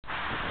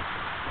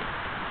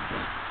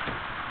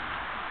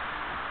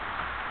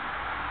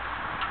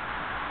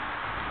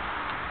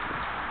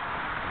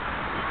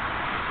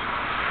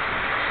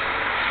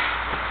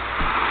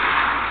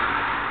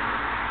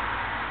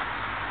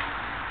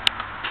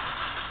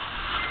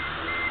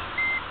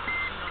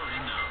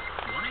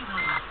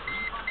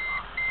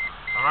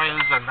Alright,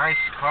 there's a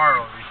nice car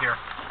over here.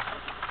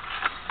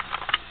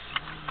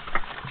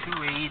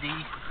 C280.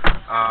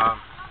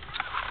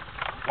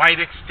 White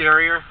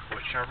exterior,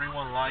 which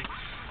everyone likes.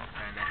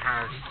 And it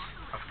has,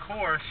 of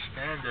course,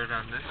 standard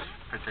on this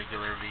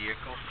particular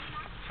vehicle.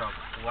 So,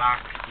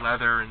 black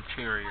leather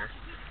interior.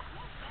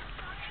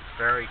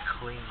 Very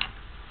clean.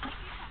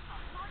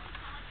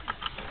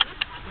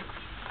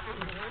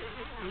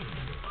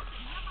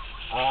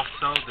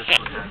 Also, this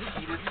one has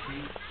heated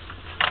seats.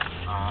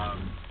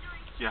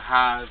 You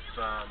have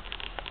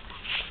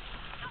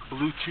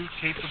Bluetooth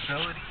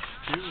capabilities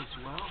too as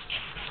well.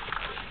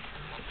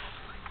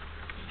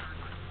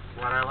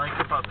 What I like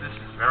about this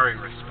is very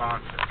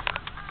responsive.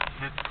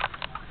 Hit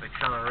the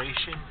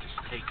acceleration, just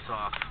takes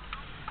off.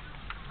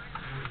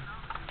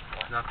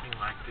 It's nothing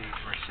like these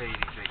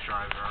Mercedes, they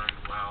drive very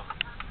well.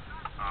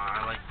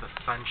 I like the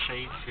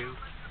sunshade too.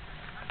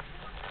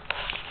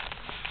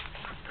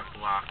 It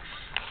blocks,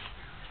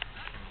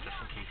 and just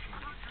in case you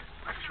need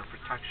extra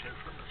protection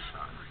from the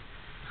sun.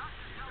 Do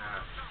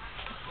that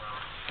as well.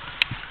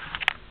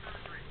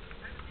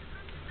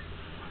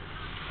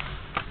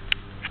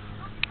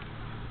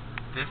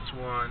 This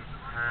one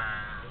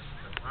has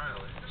the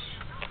mileage.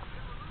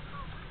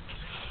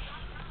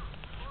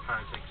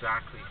 Has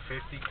exactly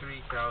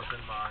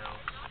 53,000 miles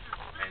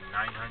and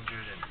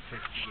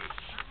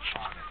 958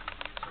 on it.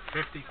 So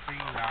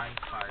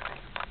 53,958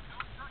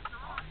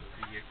 on the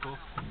vehicle.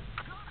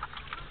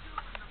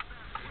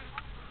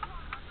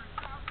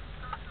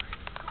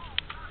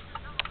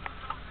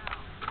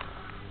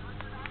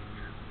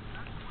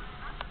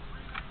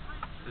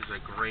 This is a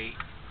great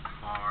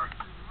car.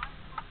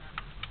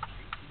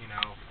 You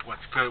know,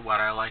 what's good,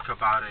 what I like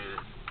about it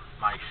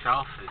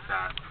myself is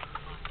that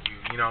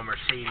you know,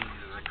 Mercedes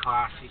is a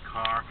classy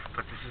car,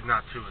 but this is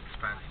not too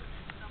expensive.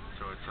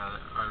 So it's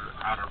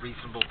at a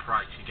reasonable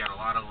price. You get a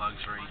lot of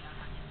luxury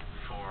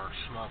for a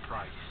small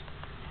price.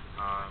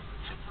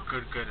 It's a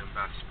good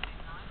investment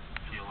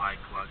if you like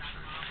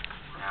luxury.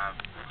 You have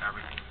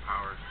everything,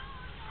 power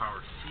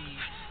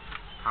seats,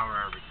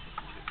 power everything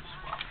too as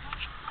well.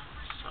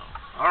 So,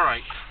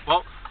 alright,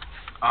 well,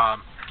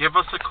 give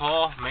us a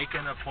call, make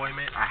an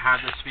appointment. I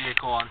have this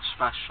vehicle on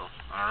special.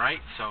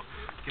 Alright, so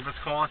give us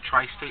a call at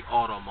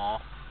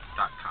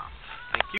tristateautomall.com.